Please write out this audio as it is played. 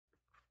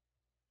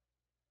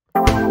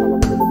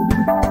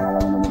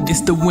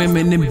It's the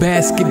women in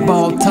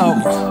basketball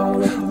talk.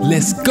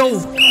 Let's go.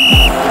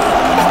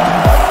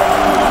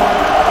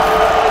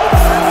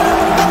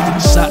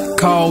 Shot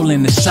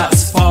calling, the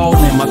shots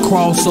falling. My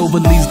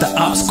crossover leaves the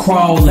ops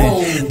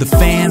crawling. The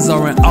fans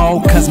are in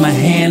awe cause my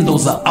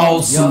handles are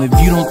awesome. If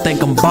you don't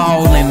think I'm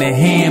ballin', then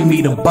hand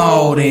me the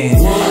ball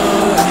then.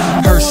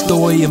 Her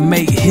story will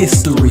make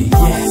history.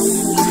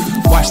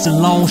 Watch the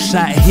long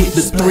shot hit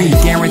the three,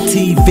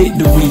 guaranteed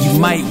victory. You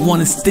might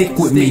wanna stick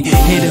with me,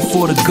 headed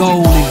for the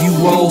goal. If you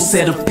roll,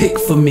 set a pick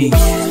for me.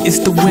 It's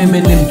the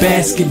women in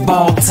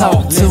basketball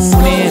talk. Tune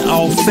in,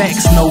 all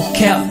facts, no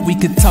cap. We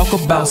could talk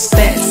about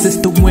stats. It's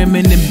the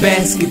women in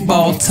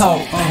basketball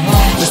talk.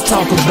 Let's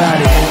talk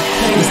about it.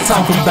 Let's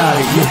talk about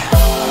it, yeah.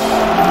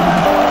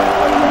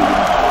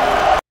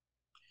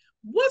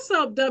 What's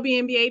up,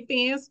 WNBA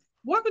fans?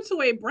 Welcome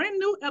to a brand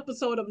new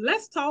episode of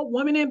Let's Talk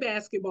Women in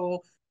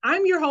Basketball.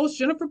 I'm your host,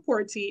 Jennifer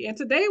Porty, and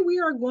today we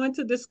are going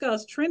to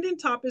discuss trending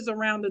topics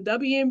around the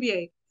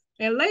WNBA.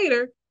 And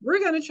later, we're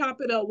going to chop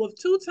it up with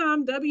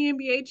two-time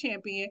WNBA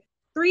champion,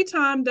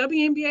 three-time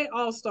WNBA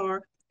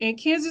All-Star, and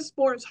Kansas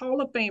Sports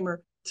Hall of Famer,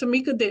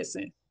 Tamecka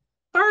Dixon.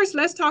 First,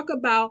 let's talk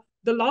about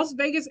the Las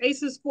Vegas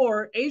Aces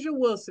forward, A'ja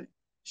Wilson.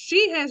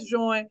 She has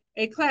joined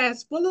a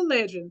class full of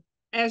legends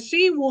as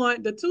she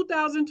won the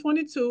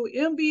 2022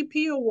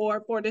 MVP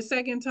award for the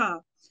second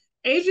time.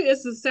 A'ja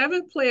is the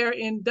seventh player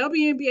in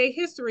WNBA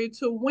history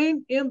to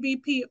win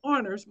MVP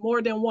honors more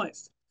than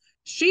once.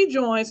 She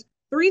joins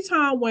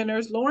three-time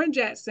winners Lauren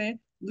Jackson,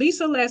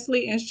 Lisa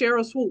Leslie, and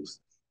Cheryl Swoops,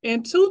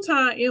 and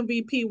two-time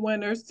MVP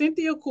winners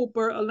Cynthia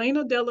Cooper,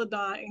 Elena Delle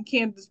Donne, and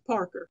Candace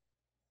Parker.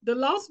 The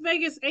Las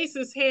Vegas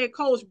Aces head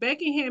coach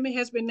Becky Hammon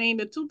has been named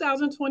the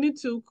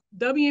 2022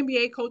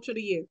 WNBA Coach of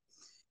the Year.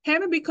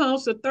 Hammon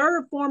becomes the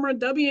third former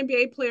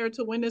WNBA player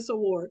to win this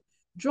award,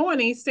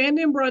 joining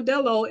Sandin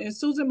Brodello and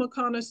Susan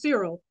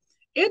McConnell-Cyril.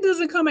 It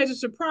doesn't come as a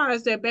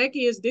surprise that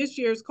Becky is this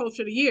year's Coach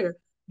of the Year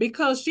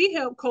because she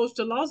helped coach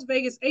the Las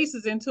Vegas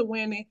Aces into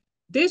winning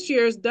this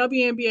year's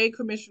WNBA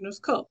Commissioner's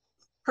Cup.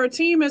 Her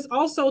team is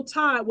also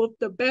tied with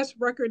the best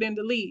record in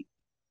the league,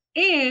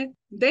 and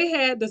they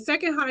had the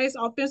second highest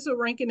offensive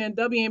ranking in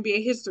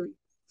WNBA history.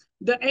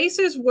 The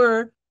Aces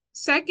were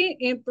second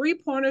in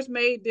three-pointers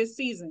made this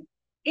season,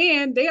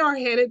 and they are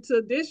headed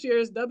to this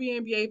year's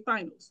WNBA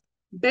Finals.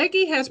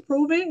 Becky has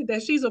proven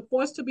that she's a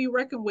force to be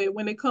reckoned with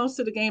when it comes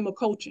to the game of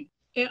coaching.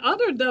 In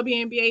other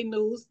WNBA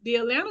news, the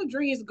Atlanta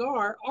Dreams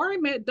guard Ari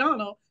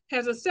McDonald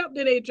has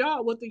accepted a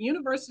job with the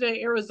University of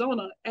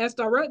Arizona as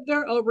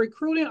Director of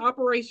Recruiting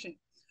Operations,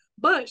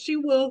 but she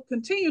will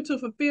continue to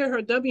fulfill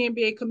her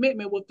WNBA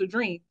commitment with the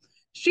Dream.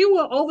 She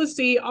will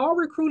oversee all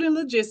recruiting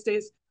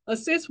logistics,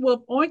 assist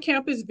with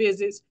on-campus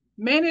visits,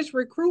 manage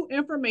recruit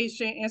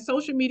information and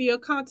social media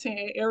content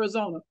at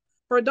Arizona.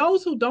 For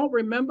those who don't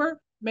remember,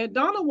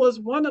 McDonald was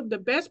one of the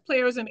best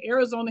players in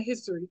Arizona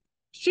history.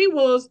 She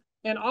was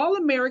an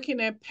All-American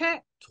and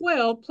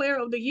Pac-12 Player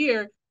of the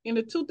Year in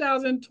the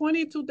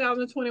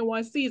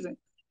 2020-2021 season,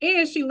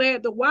 and she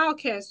led the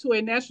Wildcats to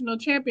a national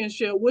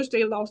championship, which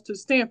they lost to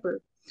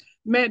Stanford.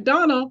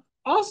 McDonald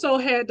also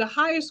had the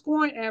highest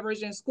scoring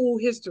average in school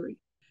history.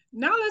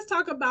 Now let's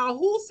talk about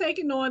who's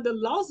taking on the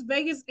Las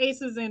Vegas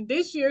Aces in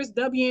this year's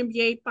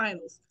WNBA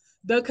Finals.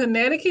 The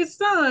Connecticut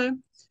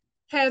Sun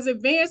has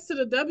advanced to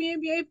the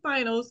WNBA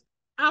Finals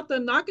after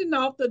knocking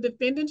off the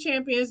defending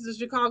champions, the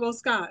Chicago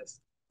Skies.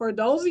 For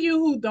those of you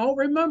who don't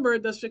remember,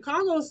 the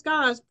Chicago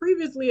Skies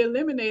previously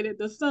eliminated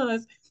the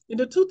Suns in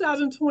the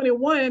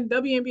 2021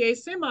 WNBA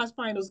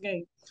semifinals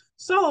game.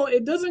 So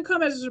it doesn't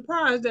come as a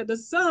surprise that the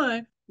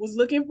Sun was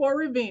looking for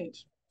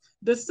revenge.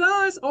 The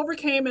Suns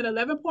overcame an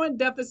 11-point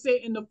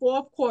deficit in the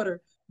fourth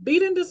quarter,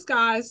 beating the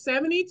Skies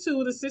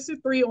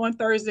 72-63 on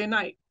Thursday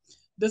night.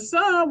 The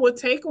Sun will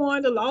take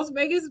on the Las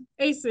Vegas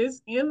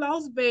Aces in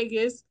Las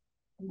Vegas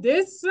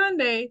this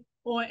Sunday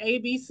on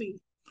ABC.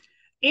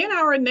 In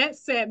our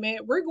next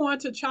segment, we're going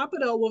to chop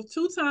it up with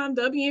two-time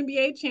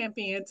WNBA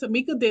champion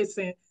Tamecka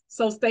Dixon,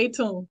 so stay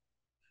tuned.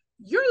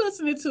 You're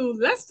listening to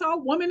Let's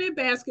Talk Women in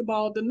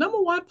Basketball, the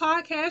 #1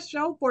 podcast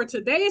show for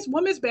today's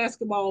women's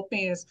basketball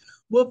fans,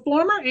 with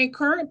former and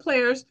current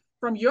players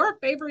from your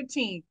favorite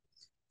team,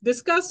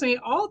 discussing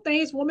all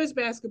things women's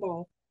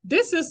basketball.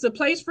 This is the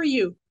place for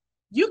you.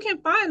 You can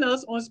find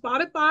us on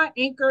Spotify,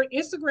 Anchor,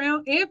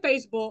 Instagram, and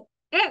Facebook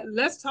at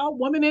Let's Talk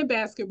Women in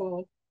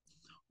Basketball.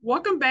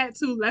 Welcome back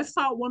to Let's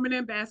Talk Women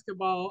in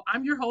Basketball.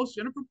 I'm your host,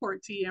 Jennifer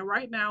Porty, and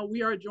right now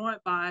we are joined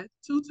by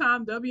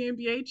two-time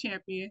WNBA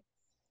champion,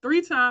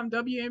 three-time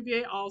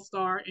WNBA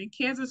All-Star, and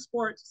Kansas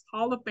Sports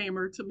Hall of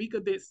Famer,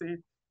 Tamecka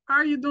Dixon. How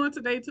are you doing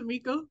today,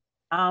 Tamecka?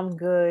 I'm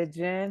good,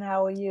 Jen.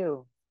 How are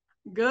you?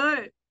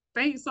 Good.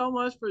 Thanks so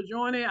much for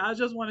joining. I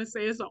just want to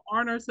say it's an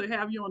honor to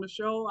have you on the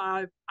show.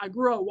 I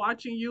grew up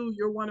watching you.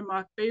 You're one of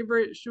my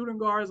favorite shooting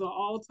guards of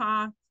all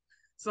time.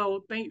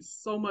 So thanks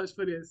so much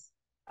for this.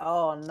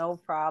 Oh, no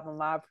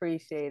problem. I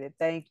appreciate it.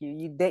 Thank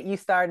you. You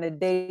starting to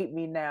date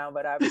me now,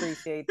 but I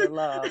appreciate the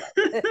love.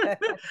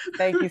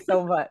 Thank you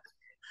so much.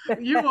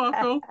 You're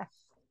welcome.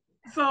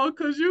 So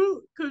could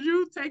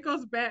you take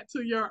us back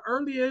to your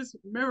earliest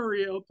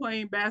memory of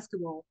playing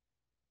basketball?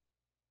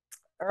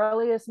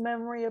 Earliest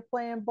memory of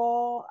playing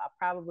ball, I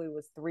probably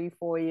was 3,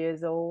 4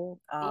 years old.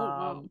 Oh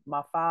wow.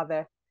 My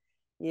father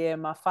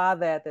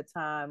at the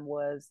time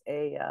was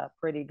a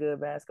pretty good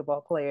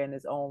basketball player in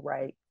his own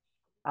right.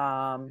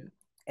 Um,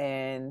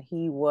 and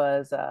he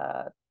was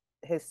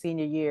his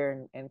senior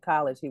year in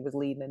college, he was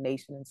leading the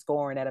nation in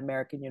scoring at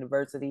American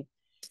University.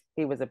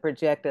 He was a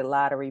projected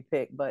lottery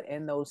pick, but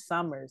in those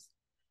summers,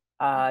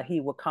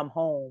 he would come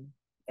home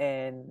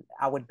and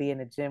I would be in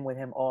the gym with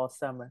him all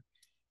summer.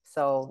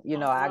 So, Oh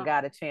I wow.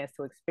 got a chance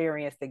to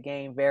experience the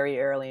game very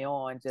early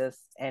on, just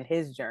and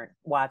his journey,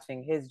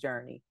 watching his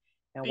journey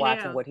and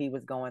watching Yeah. what he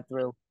was going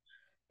through.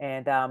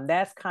 And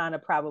that's kind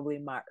of probably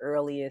my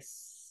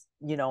earliest,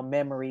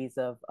 memories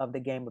of the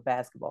game of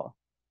basketball.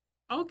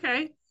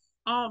 Okay.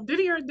 Did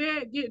your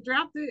dad get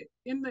drafted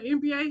in the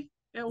NBA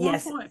at one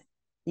Yes, point?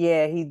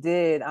 yeah, he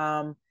did.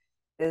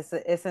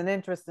 It's an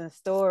interesting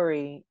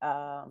story.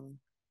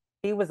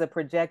 He was a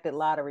projected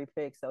lottery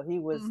pick, so he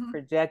was Mm-hmm.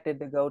 projected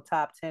to go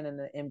top 10 in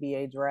the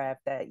NBA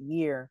draft that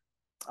year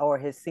or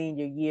his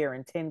senior year.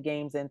 And 10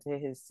 games into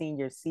his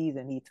senior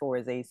season, he tore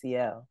his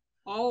ACL.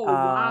 Oh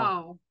Um,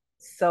 wow.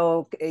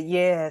 so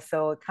yeah,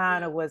 so it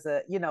kind Yeah. of was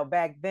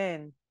back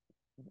then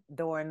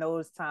during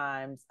those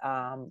times,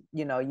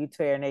 you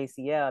tear an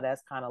ACL,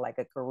 that's kind of like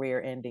a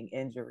career ending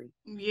injury.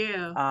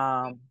 Yeah.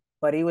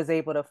 But he was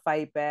able to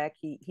fight back.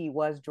 He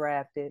was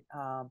drafted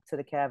to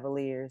the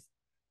Cavaliers.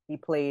 He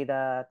played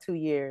 2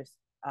 years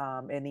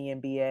in the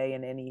NBA,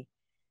 and then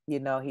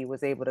he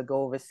was able to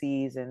go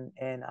overseas and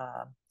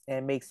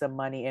make some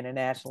money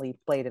internationally.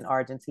 Played in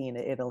Argentina,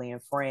 Italy,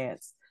 and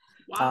France.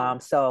 Wow.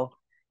 So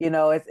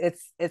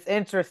it's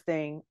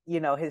interesting,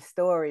 his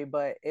story,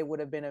 but it would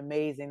have been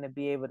amazing to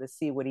be able to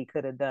see what he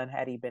could have done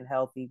had he been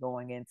healthy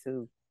going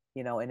into,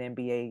 an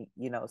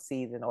NBA,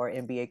 season or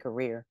NBA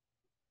career.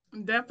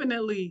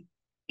 Definitely.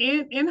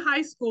 In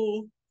high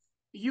school,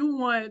 you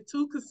won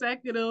two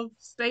consecutive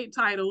state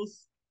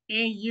titles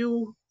and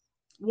you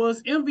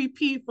was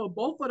MVP for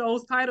both of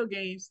those title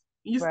games.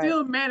 You Right.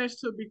 still managed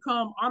to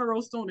become honor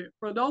roll student.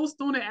 For those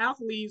student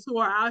athletes who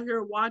are out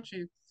here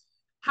watching,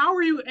 how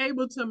are you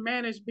able to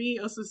manage being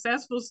a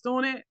successful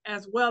student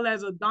as well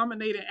as a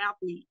dominated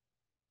athlete?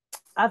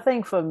 I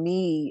think for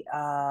me,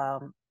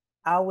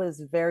 I was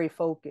very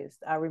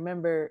focused. I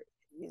remember,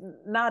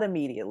 not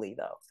immediately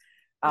though.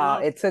 Yeah.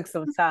 It took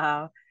some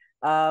time.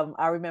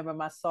 I remember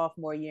my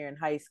sophomore year in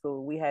high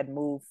school, we had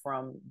moved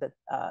from the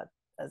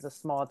as a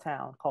small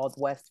town called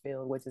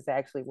Westfield, which is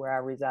actually where I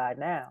reside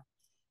now.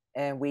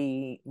 And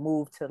we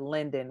moved to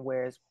Linden,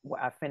 where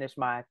I finished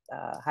my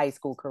high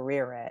school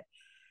career at.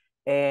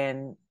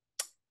 And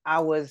I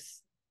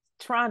was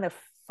trying to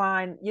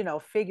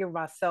figure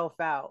myself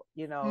out,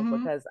 Mm-hmm.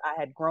 because I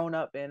had grown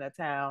up in a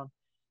town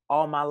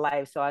all my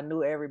life. So I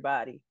knew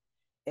everybody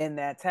in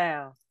that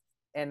town.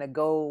 And to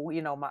go,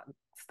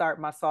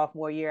 start my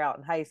sophomore year out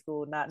in high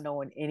school, not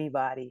knowing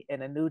anybody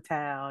in a new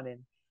town.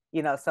 And,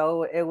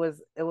 so it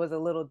was a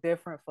little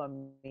different for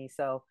me.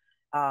 So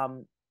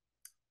um,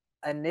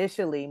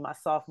 initially my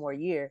sophomore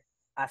year,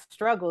 I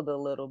struggled a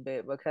little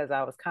bit because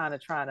I was kind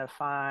of trying to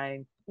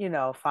find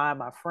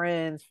my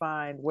friends,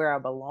 find where I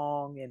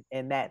belong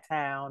in that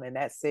town, in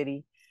that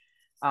city.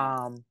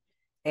 Um,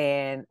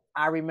 and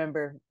I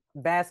remember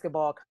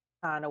basketball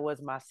kind of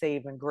was my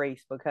saving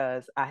grace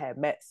because I had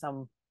met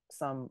some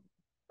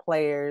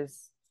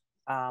players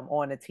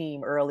on the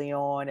team early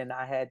on, and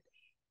I had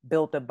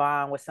built a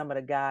bond with some of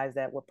the guys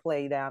that would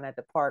play down at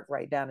the park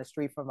right down the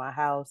street from my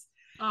house.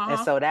 And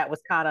Uh-huh. so that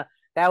was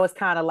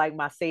kind of like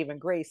my saving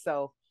grace.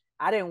 So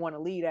I didn't want to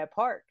leave that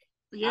park.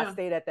 I Yeah.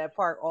 stayed at that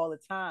park all the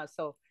time.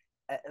 So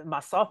my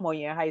sophomore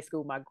year in high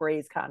school, my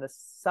grades kind of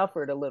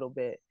suffered a little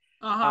bit.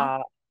 Uh-huh.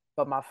 Uh,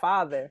 but my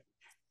father,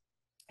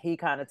 he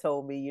kind of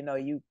told me,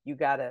 you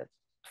gotta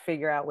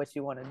figure out what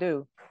you want to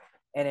do,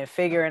 and in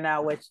figuring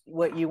out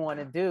what you want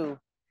to do,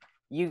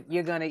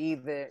 you're gonna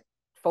either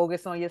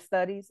focus on your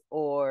studies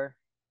or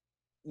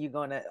I'm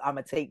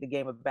gonna take the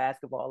game of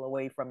basketball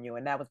away from you.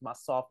 And that was my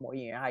sophomore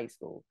year in high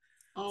school.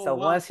 Oh So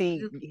wow. once So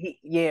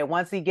you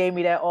once he gave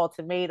me that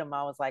ultimatum,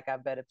 I was like, I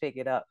better pick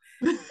it up.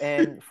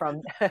 And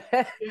from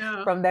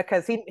yeah, from that,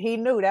 because he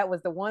knew that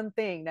was the one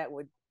thing that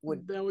would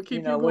that would keep you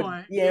you know would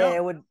going. yeah,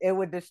 Yep. it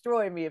would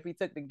destroy me if he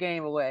took the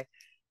game away.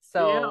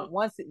 So Yeah.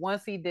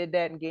 once he did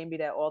that and gave me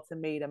that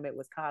ultimatum, it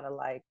was kind of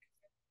like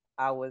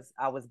I was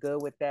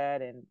good with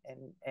that, and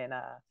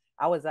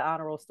I was an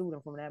honor roll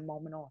student from that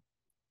moment on.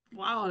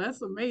 Wow,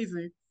 that's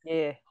amazing.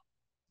 Yeah,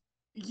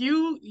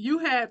 You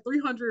had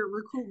 300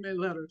 recruitment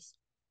letters.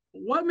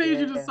 What made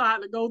you yeah.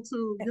 decide to go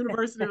to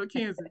University of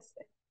Kansas?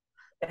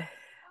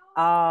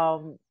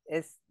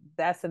 It's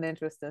That's an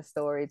interesting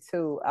story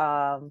too.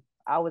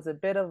 I was a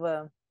bit of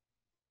a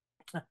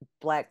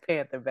Black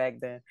Panther back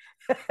then.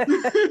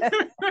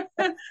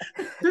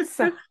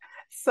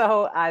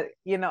 so I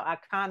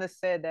kind of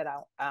said that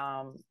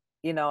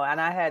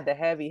and I had the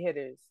heavy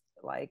hitters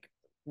like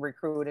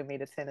recruited me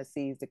to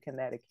Tennessee's, the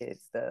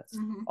Connecticut's,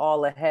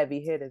 all the heavy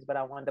hitters, but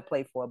I wanted to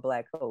play for a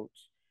Black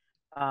coach.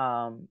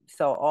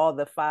 So all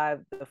the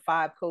five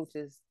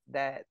coaches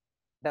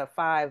the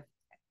five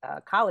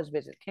college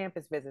visits,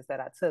 campus visits that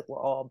I took were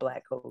all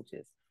Black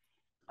coaches.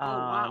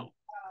 Wow.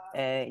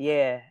 And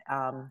yeah,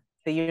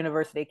 the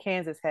University of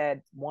Kansas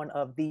had one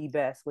of the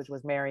best, which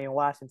was Marion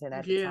Washington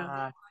at the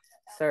time.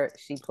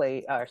 She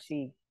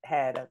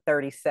had a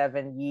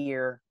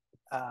 37-year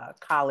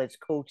college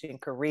coaching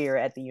career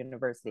at the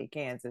University of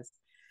Kansas.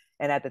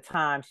 And at the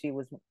time she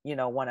was,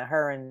 one of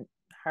her and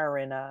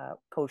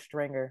Coach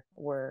Stringer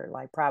were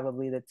like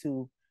probably the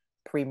two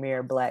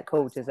premier Black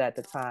coaches at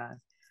the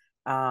time.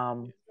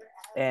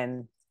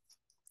 And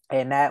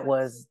that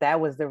was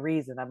the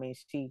reason. I mean,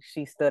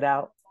 she stood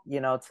out,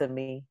 to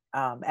me,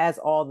 as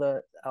all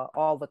the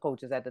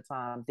coaches at the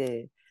time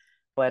did.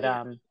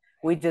 But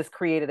we just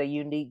created a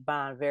unique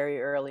bond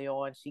very early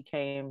on. She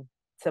came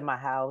to my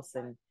house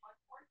and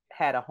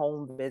had a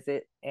home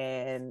visit,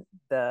 and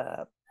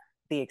the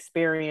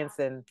experience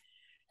and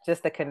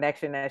just the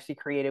connection that she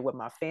created with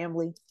my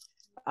family.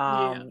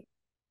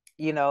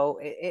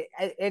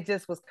 It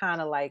just was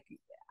kind of like,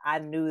 I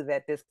knew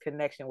that this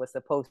connection was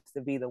supposed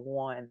to be the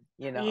one,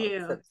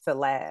 to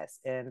last.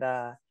 And,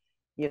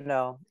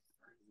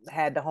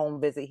 had the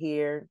home visit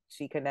here.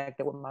 She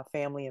connected with my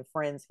family and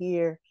friends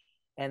here.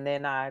 And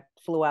then I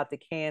flew out to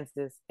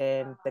Kansas,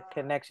 and the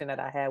connection that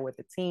I had with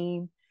the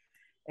team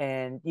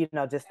and,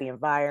 just the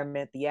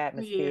environment, the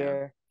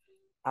atmosphere.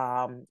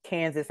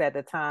 Kansas at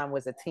the time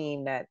was a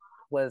team that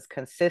was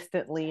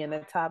consistently in the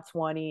top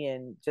 20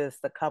 and just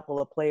a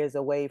couple of players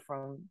away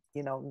from,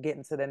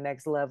 getting to the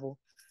next level.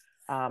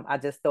 I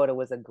just thought it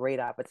was a great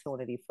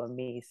opportunity for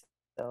me.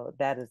 So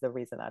that is the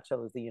reason I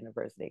chose the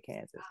University of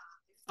Kansas.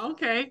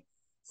 Okay.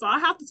 So I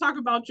have to talk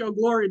about your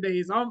glory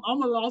days. I'm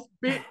a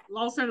big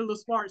Los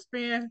Angeles Sparks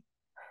fan.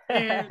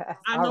 And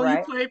I know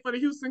you played for the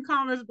Houston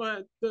Comets,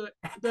 but the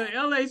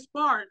LA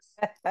Sparks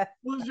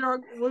was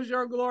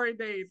your glory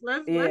days.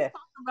 Let's talk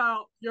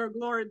about your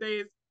glory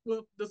days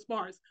with the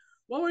Sparks.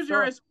 What was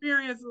your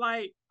experience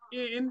like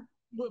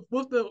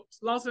with the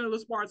Los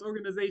Angeles Sparks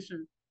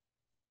organization?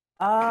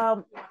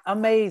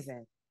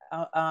 Amazing.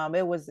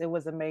 It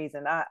was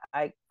amazing.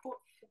 I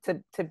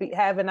to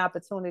have an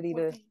opportunity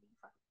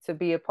to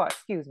be a part.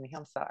 Excuse me,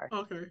 I'm sorry.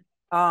 Okay.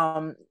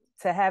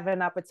 To have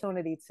an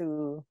opportunity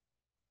to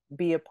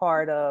be a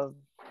part of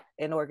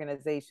an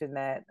organization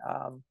that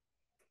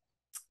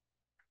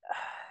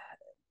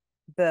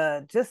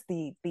the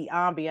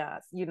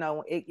ambiance,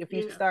 if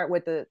you start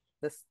with the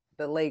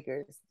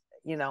Lakers,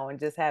 and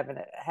just having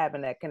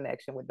that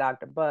connection with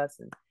Dr. Buss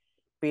and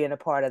being a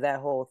part of that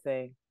whole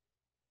thing,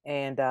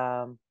 and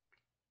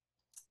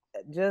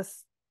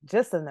just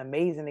an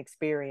amazing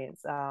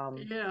experience. I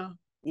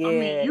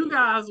mean, you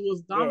guys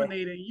was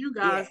dominating. You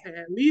guys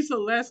had Lisa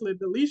Leslie,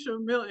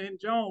 Delisha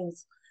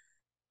Milton-Jones,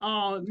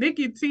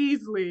 Nikki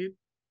Teasley,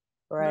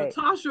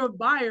 Natasha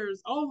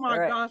Byers. Oh my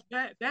gosh,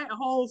 that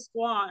whole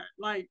squad.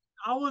 Like,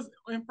 I was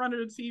in front of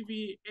the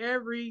TV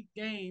every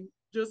game,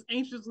 just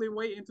anxiously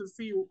waiting to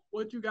see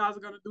what you guys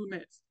are gonna do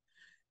next.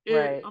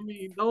 I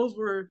mean, those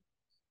were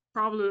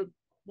probably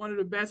one of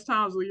the best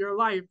times of your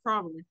life,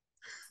 probably.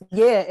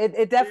 Yeah,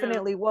 it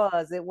definitely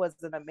was. It was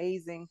an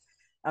amazing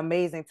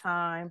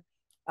time.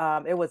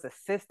 It was a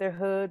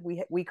sisterhood.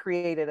 We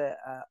created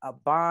a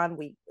bond.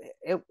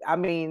 I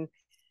mean,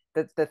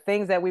 the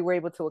things that we were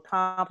able to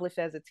accomplish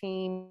as a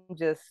team,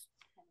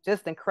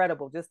 just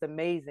incredible, just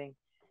amazing.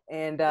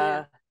 And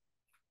to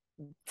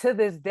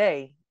this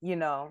day,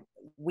 I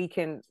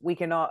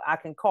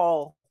can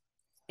call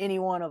any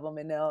one of them,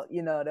 and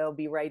they'll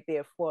be right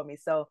there for me.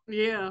 So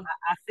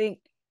I think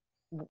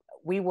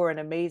we were an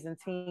amazing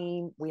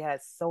team. We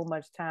had so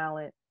much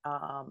talent,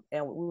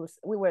 and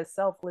we were a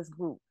selfless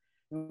group,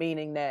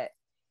 meaning that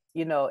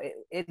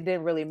it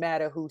didn't really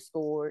matter who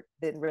scored,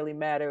 didn't really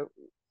matter,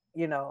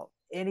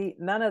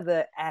 none of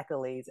the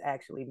accolades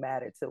actually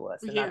mattered to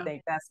us. And I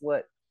think that's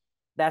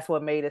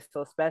what made us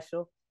so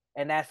special,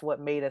 and that's what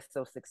made us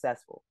so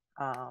successful,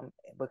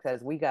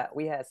 because we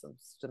had some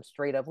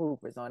straight up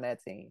hoopers on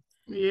that team.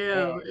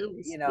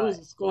 It was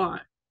a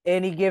squad.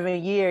 Any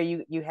given year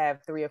you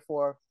have 3 or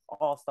 4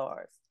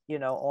 all-stars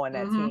on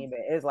that team.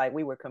 It's like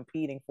we were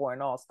competing for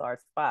an all-star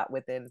spot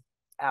within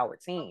our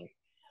team.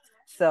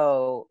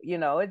 So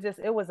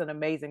it was an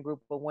amazing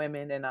group of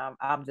women, and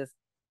I'm just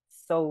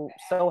so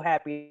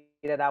happy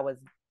that I was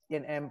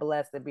and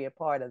blessed to be a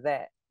part of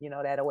that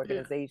that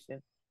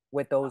organization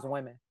with those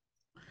women.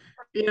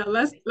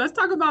 Let's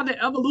talk about the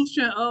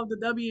evolution of the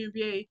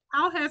WNBA.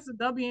 How has the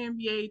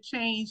WNBA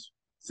changed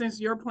since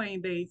your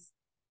playing days?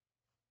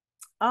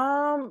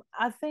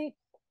 I think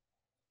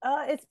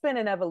it's been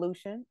an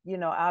evolution.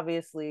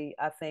 Obviously,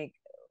 I think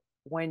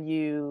when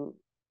you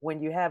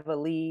have a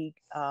league,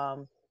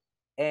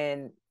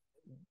 and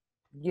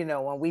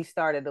when we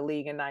started the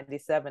league in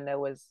 '97, there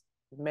was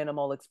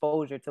minimal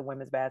exposure to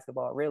women's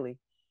basketball, really.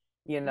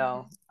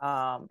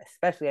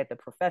 Especially at the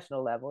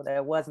professional level,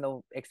 there was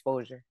no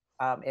exposure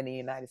in the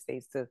United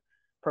States to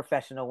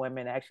professional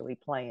women actually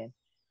playing.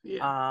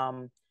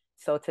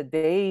 So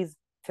today's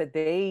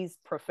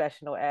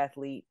professional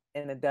athlete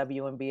in the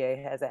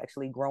WNBA has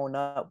actually grown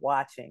up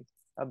watching,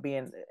 or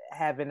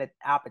having the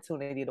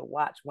opportunity to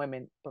watch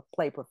women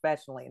play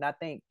professionally, and I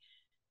think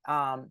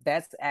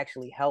that's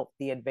actually helped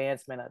the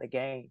advancement of the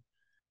game.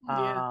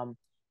 Yeah.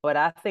 But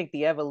I think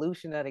the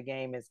evolution of the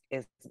game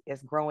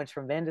is growing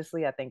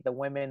tremendously. I think the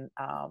women,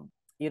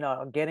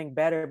 are getting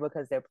better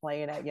because they're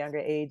playing at younger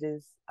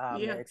ages. Yeah.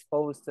 They're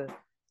exposed to,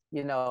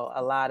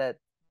 a lot of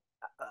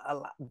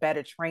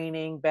better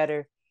training,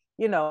 better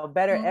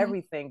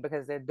everything,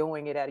 because they're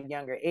doing it at a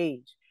younger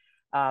age.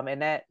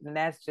 And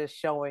that's just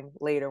showing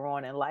later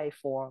on in life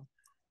for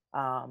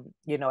them,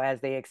 as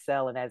they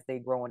excel and as they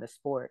grow in the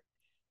sport.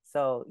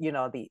 So,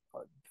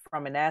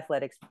 from an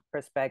athletics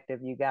perspective,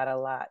 you got a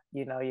lot,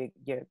 you're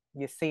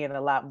seeing a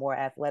lot more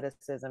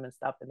athleticism and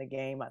stuff in the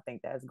game. I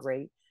think that's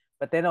great.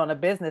 But then on the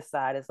business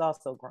side, it's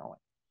also growing.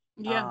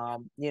 Yeah.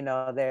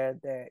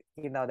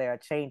 There are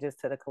changes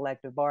to the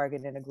collective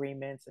bargaining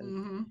agreements, and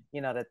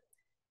Mm-hmm. the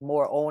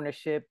more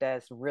ownership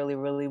that's really,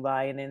 really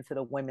buying into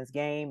the women's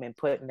game and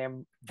putting their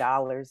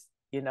dollars,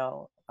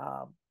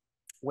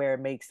 where it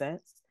makes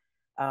sense.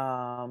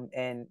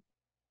 And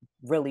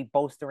really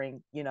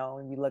bolstering,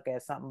 and you look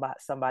at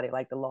somebody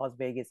like the Las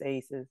Vegas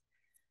Aces,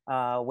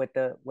 with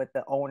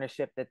the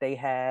ownership that they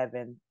have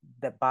and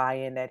the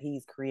buy-in that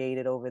he's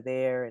created over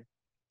there,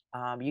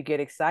 and you get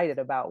excited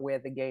about where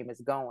the game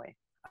is going.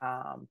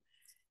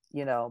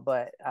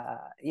 But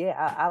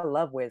yeah, I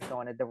love where it's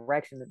going. The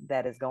direction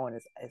that it's going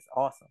is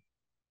awesome.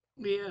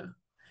 Yeah.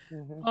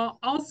 Mm-hmm.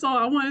 Also,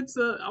 I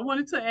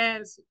wanted to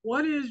ask,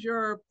 what is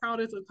your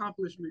proudest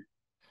accomplishment?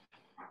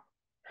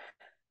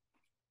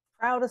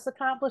 Proudest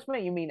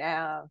accomplishment? You mean It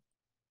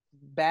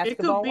could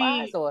basketball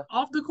wise, be or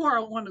off the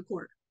court or on the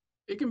court.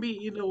 It can be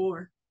either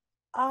or.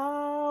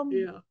 um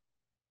Yeah.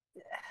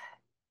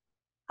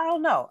 I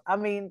don't know. I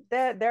mean,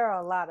 there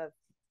are a lot of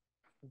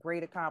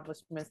great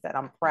accomplishments that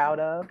I'm proud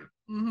of.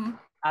 Mm-hmm.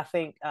 I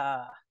think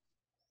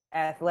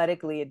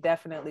athletically, it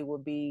definitely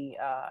would be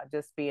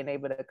just being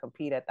able to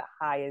compete at the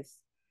highest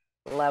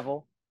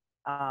level,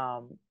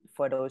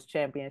 for those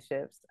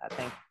championships. I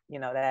think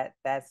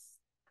that's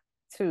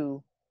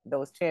two.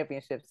 Those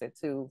championships are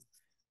two.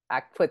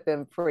 I put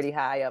them pretty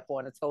high up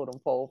on the totem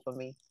pole for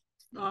me.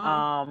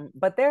 Uh-huh.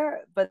 But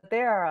there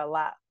are a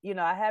lot.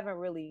 I haven't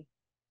really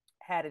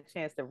had a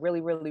chance to really,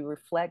 really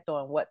reflect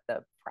on what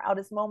the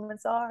proudest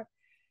moments are.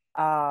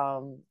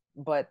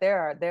 But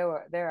there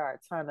are a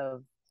ton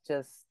of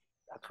just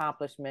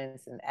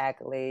accomplishments and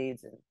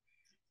accolades and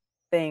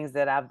things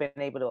that I've been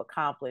able to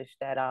accomplish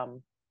that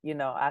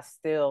I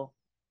still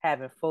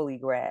haven't fully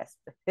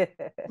grasped.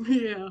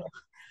 Yeah.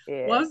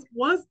 Yeah.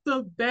 What's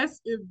the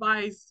best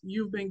advice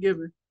you've been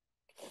given?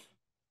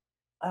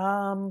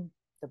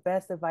 The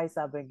best advice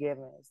I've been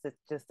given is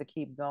just to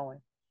keep going.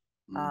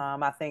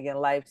 Mm. I think in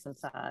life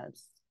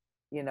sometimes,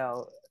 you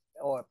know,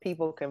 or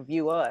people can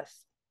view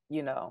us,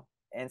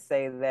 and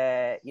say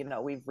that,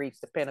 we've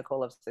reached the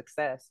pinnacle of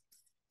success,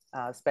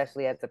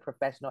 especially as a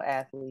professional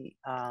athlete.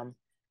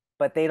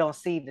 But they don't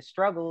see the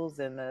struggles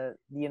and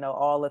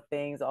all the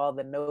things, all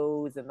the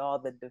no's and all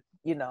the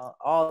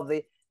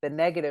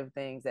negative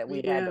things that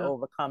we've had to Yeah.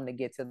 overcome to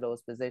get to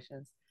those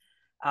positions.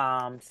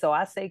 So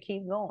I say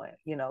keep going,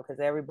 because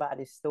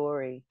everybody's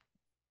story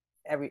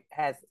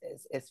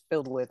is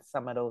filled with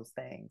some of those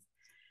things.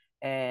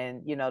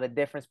 And the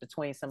difference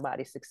between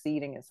somebody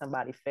succeeding and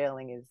somebody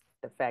failing is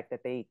the fact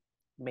that they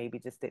maybe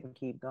just didn't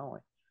keep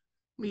going.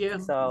 Yeah,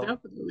 So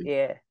definitely.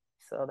 yeah,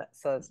 so that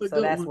so It's a so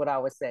good that's one. what I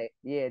would say.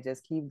 Yeah,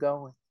 just keep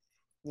going.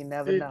 You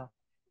never It, know.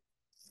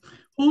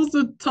 who's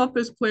the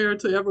toughest player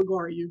to ever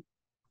guard you?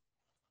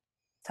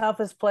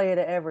 Toughest player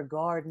to ever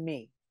guard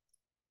me.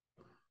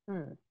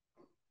 Hmm.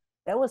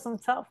 There was some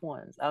tough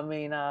ones. I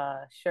mean,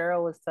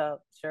 Cheryl was tough.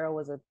 Cheryl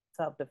was a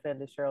tough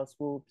defender. Cheryl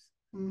Swoops.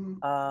 Mm-hmm.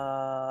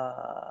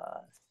 Uh,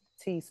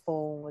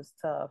 Teaspoon was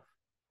tough.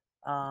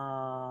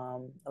 A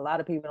lot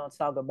of people don't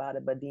talk about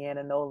it, but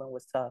Deanna Nolan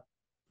was tough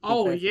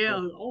Oh yeah.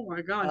 defensively. Oh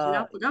my gosh. Yeah,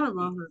 Uh, I forgot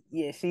about her.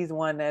 yeah, she's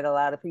one that a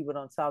lot of people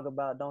don't talk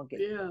about, don't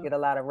get Yeah. get a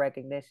lot of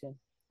recognition.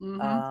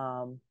 Mm-hmm.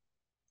 Um,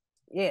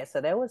 yeah,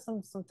 so there was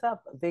some tough.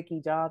 Vicky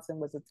Johnson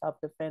was a tough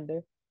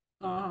defender.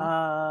 Uh-huh.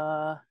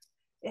 Uh,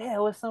 yeah,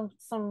 it was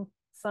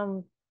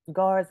some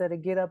guards that'll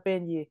get up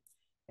in you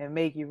and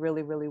make you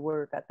really, really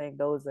work. I think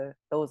those are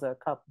a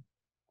couple.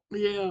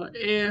 Yeah.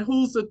 And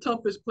who's the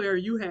toughest player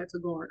you had to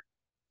guard?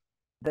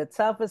 The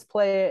toughest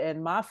player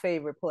and my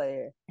favorite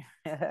player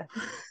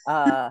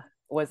uh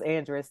was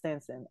Andrea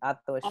Stinson. I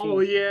thought Oh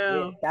yeah,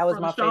 yeah. that was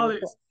From my favorite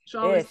Charlotte, player.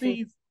 Charlotte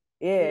Yeah, Steves.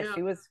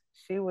 Yeah.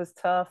 she was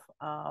tough.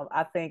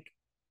 I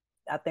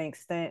think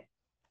Stint,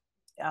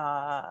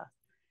 uh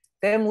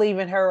them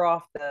leaving her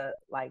off I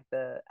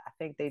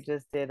think they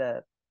just did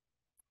a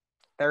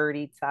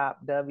 30 top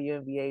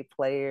WNBA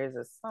players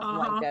or something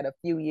like Uh-huh. that a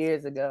few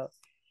years ago.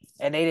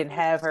 And they didn't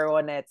have her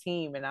on that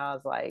team. And I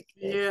was like,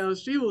 Yeah,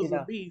 she you was a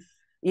know, beast.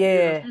 Yeah,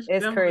 yeah, she it's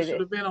definitely should crazy.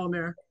 have been on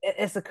there.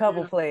 It's a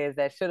couple Yeah. players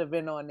that should have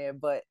been on there,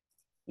 but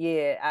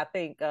yeah, I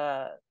think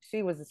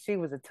she was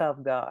a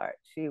tough guard.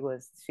 She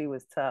was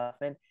tough,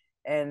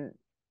 and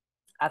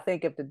I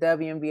think if the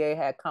WNBA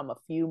had come a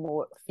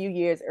few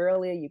years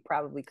earlier, you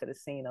probably could have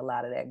seen a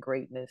lot of that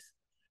greatness.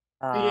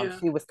 Yeah.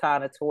 She was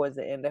kind of towards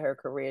the end of her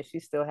career. She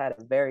still had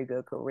a very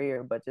good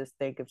career, but just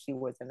think if she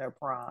was in her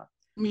prime.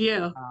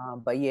 Yeah.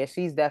 But yeah,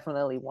 she's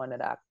definitely one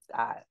that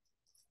I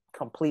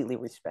completely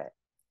respect.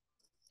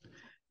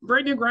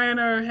 Brittany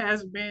Griner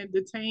has been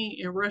detained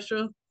in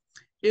Russia.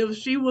 If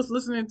she was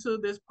listening to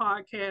this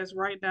podcast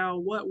right now,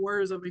 what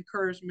words of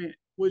encouragement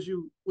would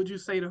you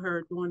say to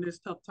her during this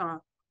tough time?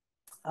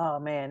 Oh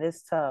man,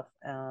 it's tough.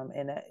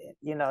 And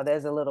you know,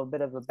 there's a little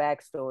bit of a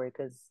backstory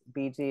because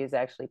BG is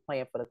actually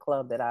playing for the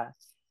club that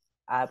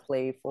I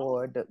played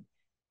for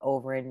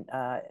over in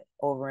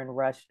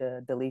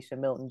Russia. Delisha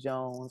Milton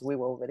Jones, we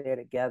were over there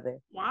together.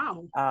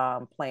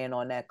 Wow. Playing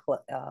on that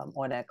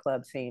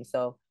club team.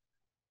 So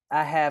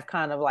I have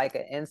kind of like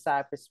an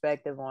inside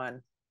perspective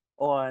on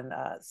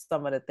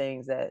some of the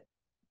things that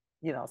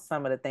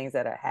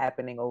are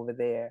happening over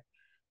there.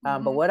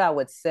 But what I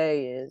would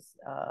say is,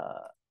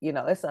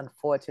 it's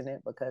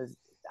unfortunate because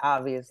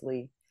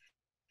obviously,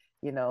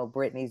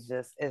 Brittany's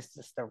it's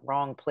just the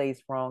wrong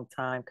place, wrong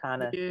time,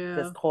 kind of Yeah.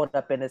 just caught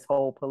up in this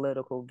whole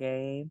political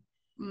game.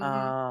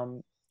 Mm-hmm.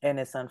 And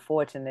it's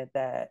unfortunate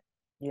that,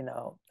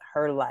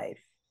 her life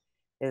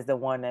is the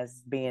one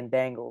that's being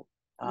dangled,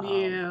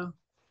 Yeah.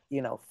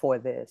 for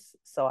this.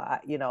 So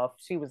if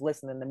she was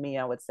listening to me,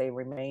 I would say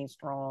remain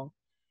strong,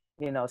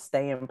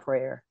 stay in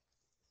prayer.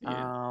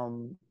 Yeah.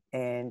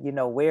 And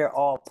we're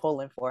all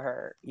pulling for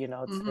her,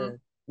 Mm-hmm.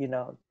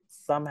 to,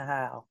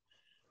 somehow,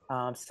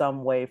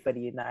 some way for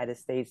the United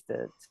States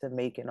to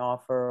make an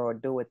offer or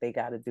do what they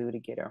got to do to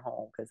get her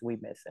home because we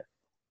miss her.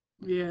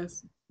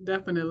 Yes,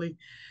 definitely.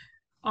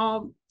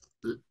 Um,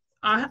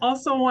 I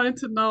also wanted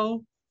to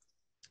know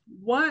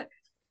what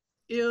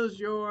is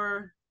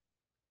your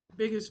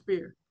biggest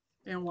fear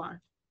and why?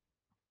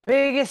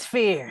 Biggest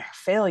fear,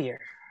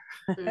 failure.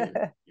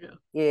 Yeah.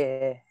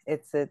 Yeah,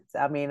 it's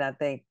I mean, I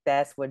think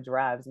that's what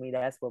drives me,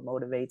 that's what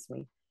motivates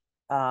me.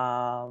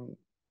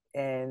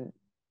 And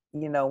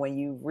when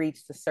you reach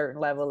a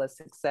certain level of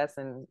success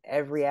in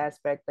every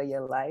aspect of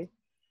your life,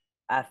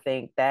 I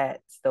think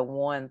that's the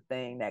one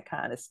thing that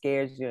kind of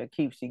scares you and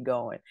keeps you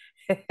going.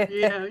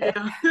 Yeah,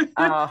 yeah.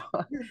 uh,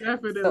 so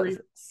Definitely.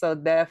 so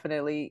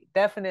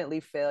definitely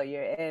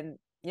failure. And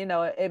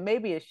it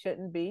maybe it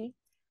shouldn't be,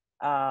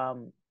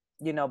 um,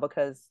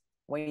 because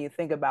when you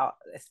think about,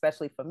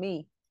 especially for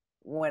me,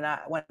 when I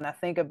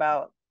think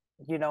about,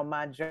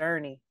 my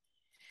journey,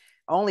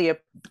 only a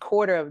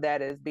quarter of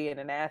that is being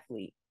an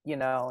athlete,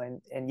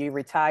 and you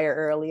retire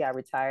early. I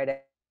retired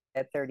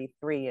at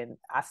 33, and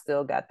I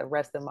still got the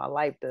rest of my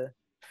life to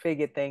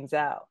figure things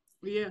out.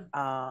 Yeah.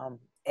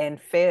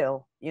 And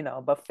fail,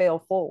 but fail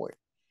forward,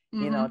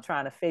 Mm-hmm.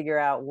 trying to figure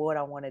out what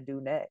I want to do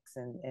next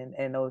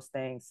and those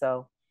things.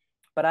 So,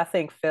 but I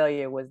think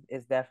failure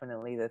is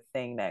definitely the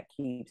thing that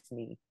keeps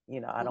me,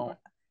 Okay.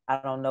 I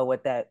don't know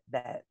what that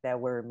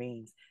word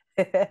means.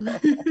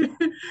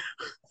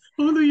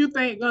 Who do you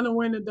think gonna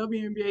win the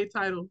WNBA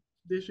title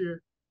this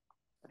year?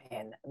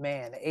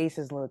 Man, the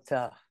Aces look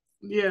tough.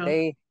 Yeah.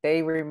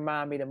 They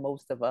remind me the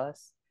most of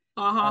us.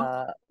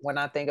 Uh-huh. When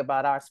I think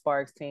about our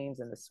Sparks teams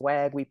and the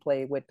swag we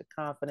played with, the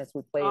confidence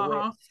we played with,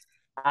 Uh-huh.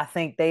 I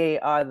think they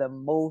are the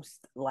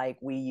most like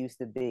we used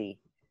to be.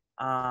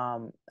 I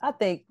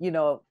think,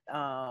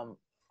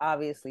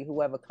 obviously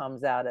whoever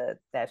comes out of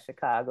that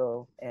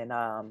Chicago and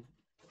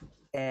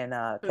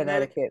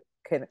Connecticut.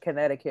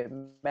 Connecticut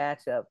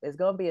matchup is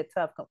going to be a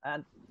tough.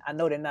 I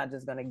know they're not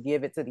just going to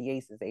give it to the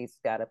Aces. The Aces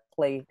got to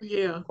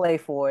Yeah. play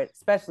for it,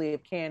 especially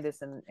if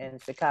Candace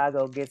and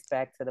Chicago gets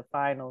back to the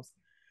finals.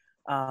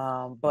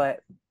 But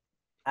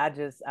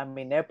I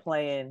mean, they're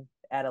playing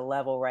at a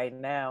level right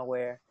now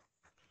where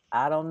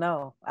I don't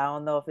know. I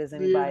don't know if there's Yeah.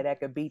 anybody that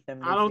could beat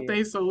them I this don't year.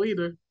 think so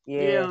either.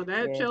 Yeah, Yeah,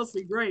 that yeah,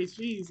 Chelsea Grace,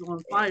 she's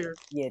on fire.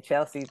 yeah.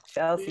 Chelsea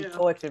Yeah.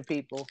 torching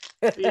people.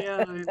 Yeah.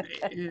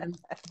 And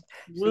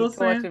She Wilson.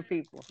 torching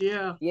people.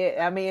 Yeah.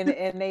 Yeah, I mean,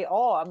 and they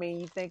all. I mean,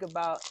 you think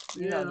about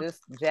Yeah.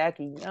 just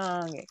Jackie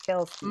Young and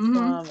Kelsey Mm-hmm.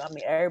 Plum. I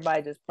mean,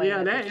 everybody just playing Yeah,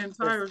 at that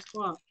entire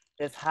squad.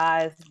 this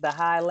the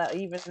high level.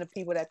 Even the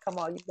people that come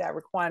out, you got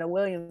Raquina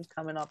Williams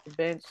coming off the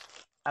bench.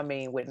 I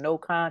mean, with no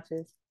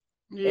conscience,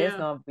 it's Yeah.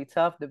 gonna be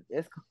tough to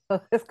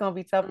it's gonna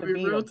be tough It'll to be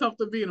beat real them. tough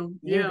to beat them.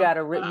 You Yeah.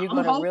 gotta But you're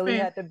I'm gonna really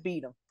hoping, have to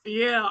beat them.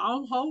 yeah,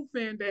 I'm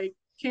hoping that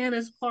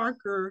Candace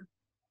Parker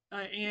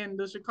and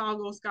the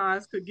Chicago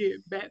Skies could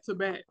get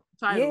back-to-back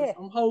titles. Yeah,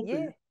 I'm yeah,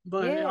 hoping,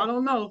 but yeah. I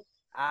don't know.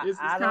 It's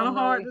I kind of don't know.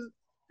 hard to,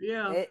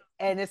 yeah,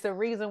 And it's a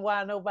reason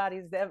why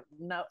nobody's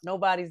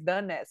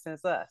done that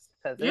since us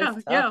because yeah,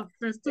 it's tough. yeah.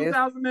 Since It's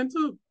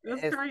 2002,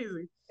 that's it's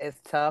crazy. it's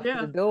tough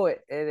Yeah. to do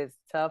it. It is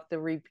tough to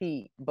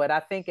repeat. But I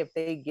think if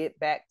they get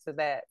back to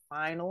that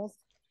finals,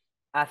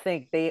 I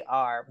think they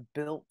are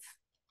built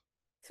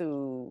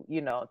to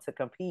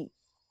compete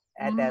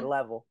at that Mm-hmm.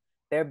 level.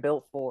 They're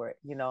built for it.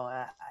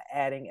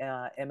 Adding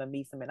Emma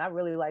Meeseman, I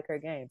really like her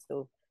game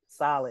too.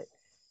 Solid.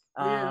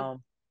 Yeah.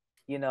 Um,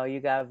 you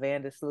got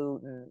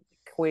Vandersloot and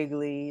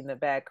Quigley in the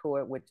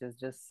backcourt, which is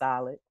just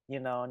solid.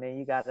 And then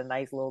you got a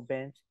nice little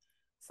bench.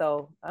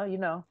 So,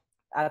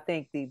 I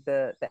think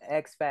the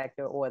X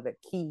factor or the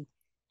key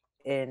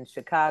in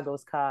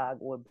Chicago's cog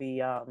would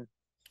be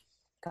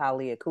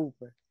Kalia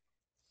Cooper.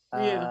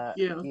 Yeah.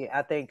 Yeah,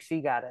 I think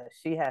she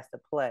has to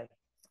play,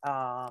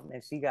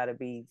 and she gotta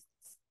be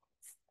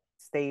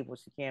stable.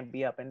 She can't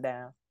be up and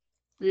down.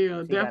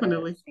 Yeah,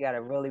 definitely. She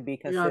gotta really be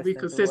You gotta be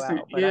consistent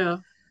consistent. throughout.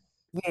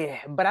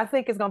 But but I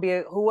think it's gonna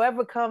be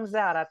whoever comes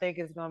out. I think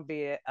it's gonna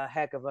be a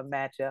heck of a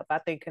matchup. I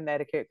think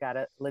Connecticut got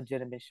a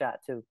legitimate shot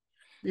too.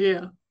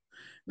 Yeah.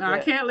 Now I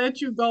can't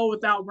let you go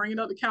without bringing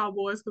up the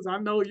Cowboys because I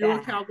know you're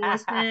a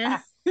Cowboys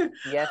fan.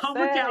 Yes, I'm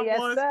sir. a Cowboys Yes,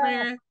 sir.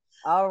 fan.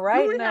 All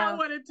right, Do we now. have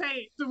what it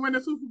takes to win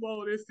the Super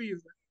Bowl this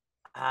season?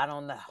 I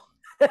don't know.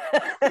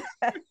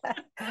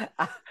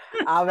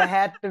 I would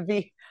have to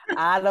be.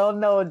 I don't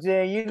know,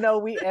 Jen. You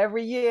know,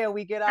 every year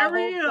we get our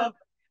hopes up.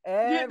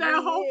 Get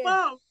that hope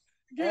up.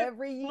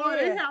 Every year. Boy,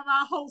 they have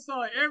our hopes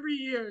on every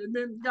year, and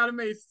then gotta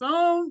make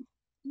some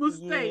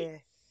mistake. Yeah.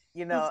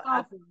 You know,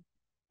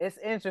 it's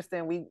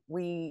interesting.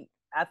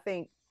 I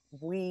think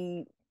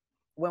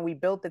when we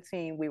built the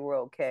team, we were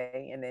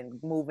okay, and then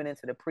moving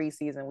into the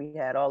preseason, we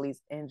had all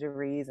these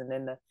injuries, and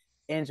then the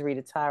injury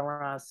to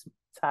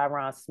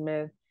Tyron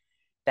Smith.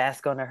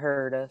 That's going to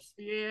hurt us.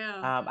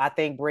 Yeah. I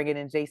think bringing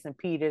in Jason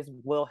Peters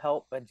will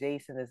help, but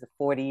Jason is a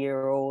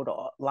 40-year-old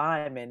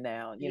lineman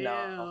now. You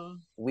know,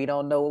 we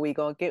don't know what we're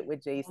going to get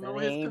with Jason. Don't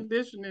know what his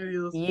condition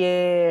is.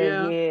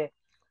 Yeah.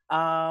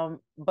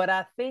 But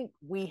I think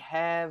we're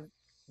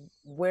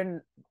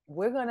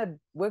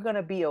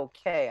gonna be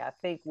okay. I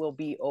think we'll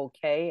be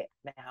okay.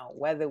 Now,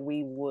 whether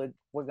we're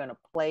gonna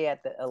play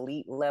at the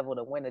elite level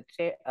to win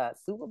a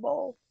Super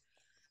Bowl,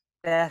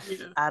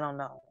 I don't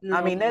know. Yeah.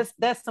 I mean, there's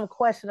some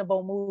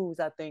questionable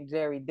moves I think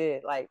Jerry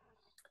did. Like,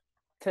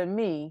 to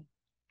me,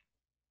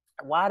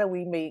 why do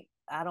we make?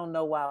 I don't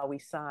know why we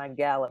signed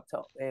Gallup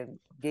and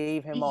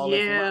gave him all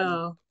this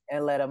money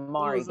and let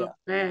Amari go. It was a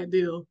bad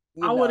deal.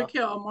 I would have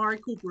kept Amari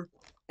Cooper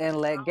and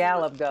let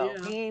Gallup go.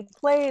 Yeah. He ain't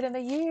played in a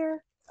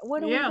year.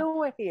 What are we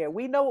doing here?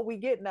 We know what we're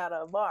getting out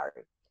of Amari.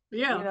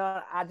 Yeah. You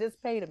know, I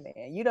just paid a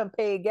man. You done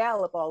paid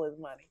Gallup all his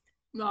money.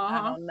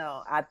 I don't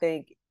know. I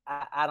think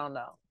I don't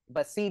know.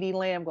 But CeeDee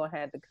Lamb gonna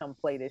have to come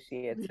play this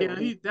year too. Yeah,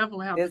 he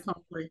definitely have to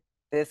come play.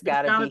 This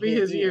gotta be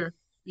his year.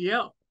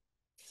 Yep.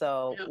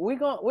 So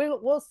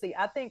we'll see.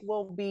 I think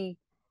we'll be,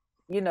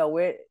 you know,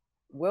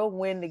 we'll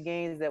win the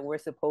games that we're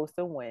supposed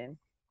to win.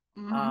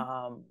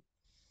 Mm-hmm.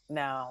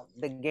 Now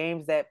the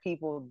games that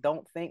people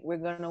don't think we're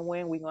gonna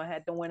win, we're gonna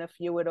have to win a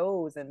few of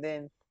those, and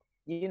then,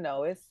 you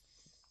know,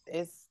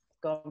 it's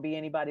gonna be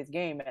anybody's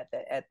game at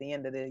the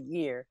end of the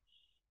year.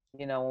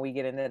 You know, when we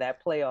get into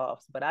that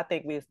playoffs. But I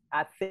think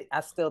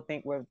I still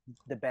think we're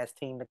the best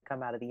team to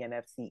come out of the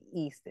NFC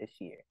East this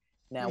year.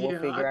 Now we'll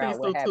figure out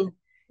what happens.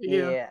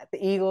 Yeah,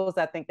 the Eagles,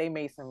 I think they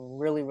made some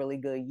really, really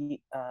good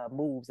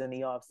moves in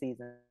the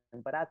offseason,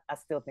 but I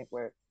still think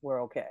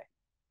we're okay.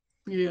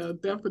 Yeah,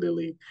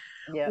 definitely.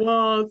 Yeah.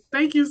 Well,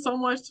 thank you so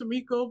much,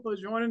 Tamecka, for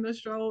joining the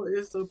show.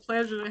 It's a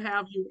pleasure to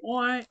have you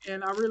on,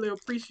 and I really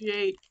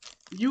appreciate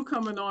you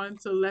coming on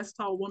to Let's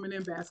Talk Women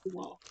in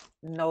Basketball.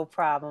 No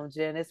problem,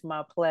 Jen. It's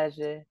my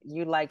pleasure.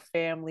 You like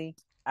family.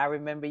 I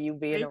remember you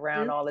being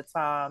around all the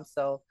time,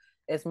 so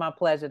it's my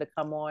pleasure to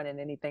come on,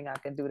 and anything I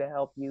can do to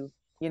help you,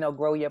 you know,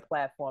 grow your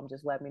platform,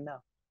 just let me know.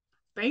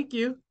 Thank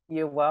you.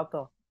 You're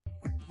welcome.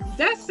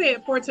 That's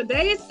it for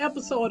today's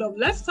episode of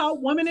Let's Talk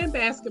Women in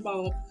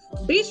Basketball.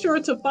 Be sure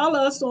to follow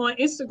us on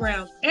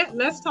Instagram at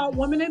Let's Talk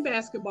Women in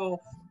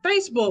Basketball,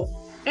 Facebook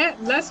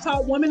at Let's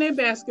Talk Women in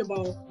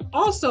Basketball.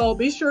 Also,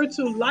 be sure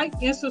to like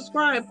and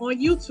subscribe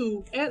on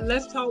YouTube at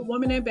Let's Talk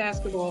Women in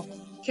Basketball.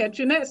 Catch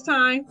you next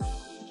time.